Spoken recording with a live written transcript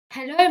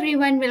Hello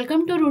everyone,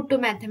 welcome to Root to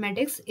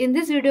Mathematics. In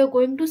this video,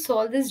 going to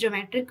solve this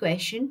geometric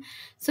question.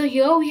 So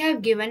here we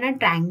have given a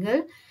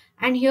triangle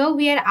and here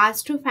we are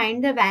asked to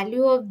find the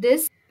value of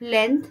this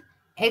length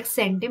x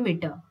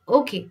centimeter.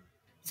 Okay,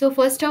 so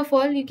first of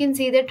all you can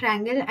see the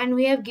triangle and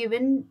we have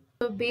given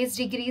the base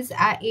degrees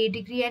are a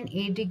degree and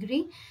a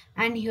degree,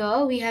 and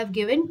here we have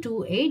given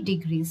 2a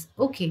degrees.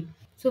 Okay,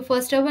 so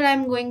first of all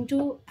I'm going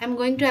to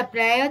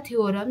apply a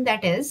theorem,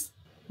 that is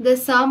the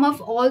sum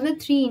of all the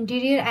three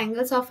interior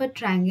angles of a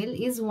triangle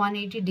is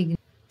 180 degrees.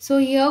 So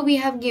here we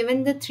have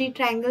given the three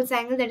triangles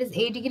angle, that is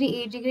a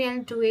degree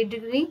and 2a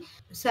degree.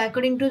 So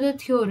according to the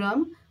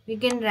theorem, we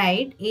can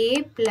write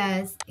a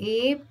plus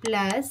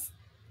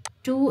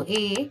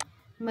 2a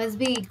must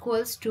be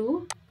equals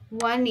to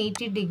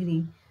 180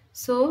 degree.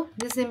 So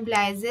this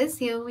implies this,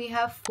 here we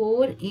have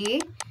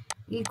 4a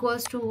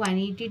equals to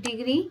 180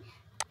 degree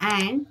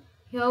and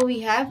here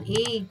we have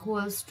a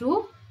equals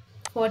to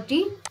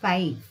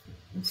 45.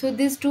 So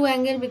this two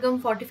angle become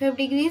 45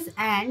 degrees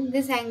and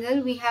this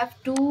angle we have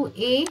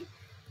 2a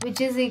which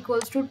is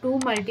equals to 2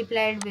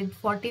 multiplied with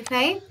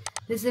 45.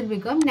 This will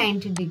become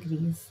 90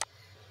 degrees.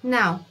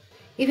 Now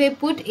if I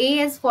put a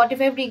as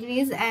 45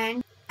 degrees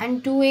and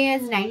 2a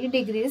as 90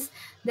 degrees,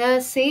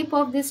 the shape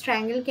of this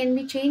triangle can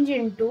be changed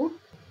into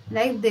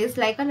like this,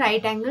 like a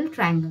right angle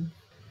triangle.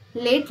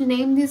 Let's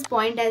name this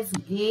point as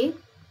A,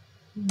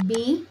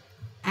 B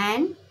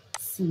and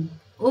C.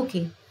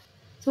 Okay.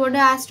 So what are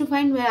asked to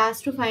find? We are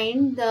asked to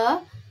find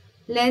the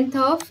length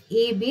of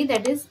AB,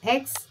 that is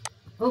x.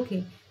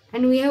 Okay.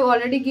 And we have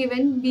already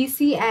given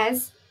BC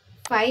as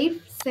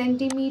 5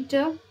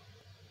 centimeter.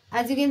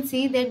 As you can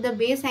see that the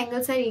base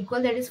angles are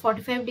equal, that is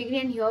 45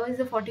 degree, and here is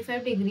the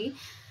 45 degree.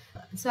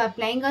 So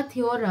applying a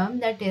theorem,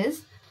 that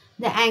is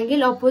the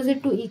angle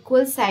opposite to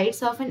equal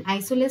sides of an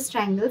isosceles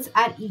triangles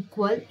are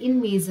equal in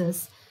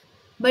measures.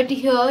 But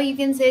here you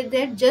can say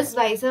that just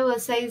vice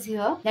versa is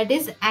here, that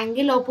is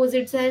angle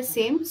opposites are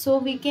same. So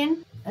we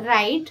can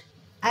write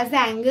as the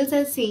angles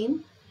are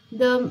same,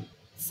 the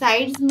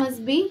sides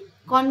must be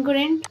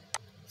congruent.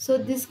 So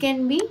this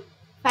can be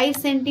 5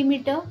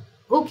 centimeter.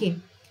 Okay.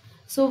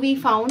 So we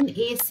found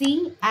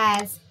AC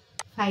as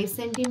 5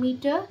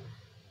 centimeter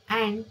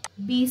and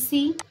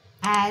BC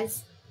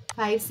as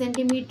 5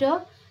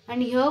 centimeter,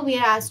 and here we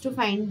are asked to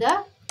find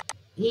the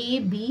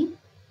AB.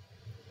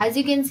 As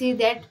you can see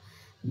that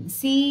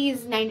C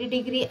is 90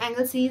 degree,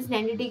 angle C is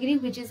 90 degree,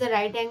 which is a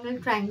right angle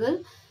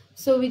triangle.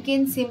 So we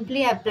can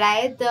simply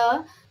apply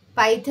the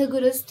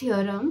Pythagoras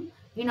theorem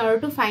in order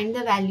to find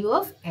the value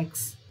of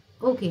x.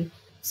 Okay,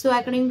 so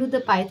according to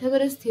the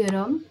Pythagoras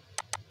theorem,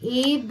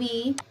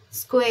 AB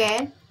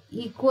square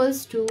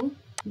equals to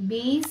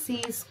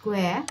BC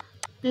square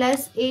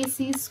plus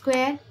AC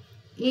square.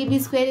 AB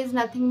square is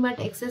nothing but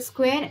x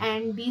square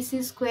and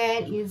BC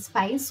square is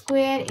 5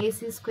 square,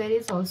 AC square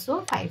is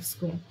also 5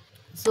 square.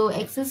 So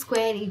x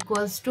square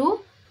equals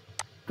to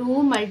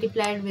 2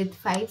 multiplied with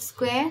 5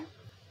 square.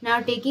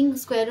 Now taking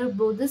square root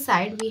both the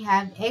side, we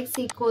have x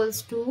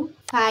equals to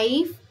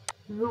 5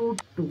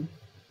 root 2,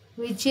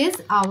 which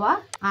is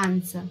our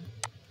answer.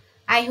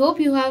 I hope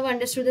you have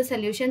understood the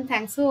solution.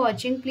 Thanks for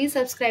watching. Please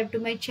subscribe to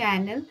my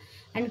channel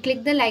and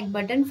click the like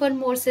button for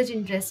more such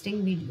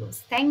interesting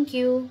videos. Thank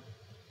you.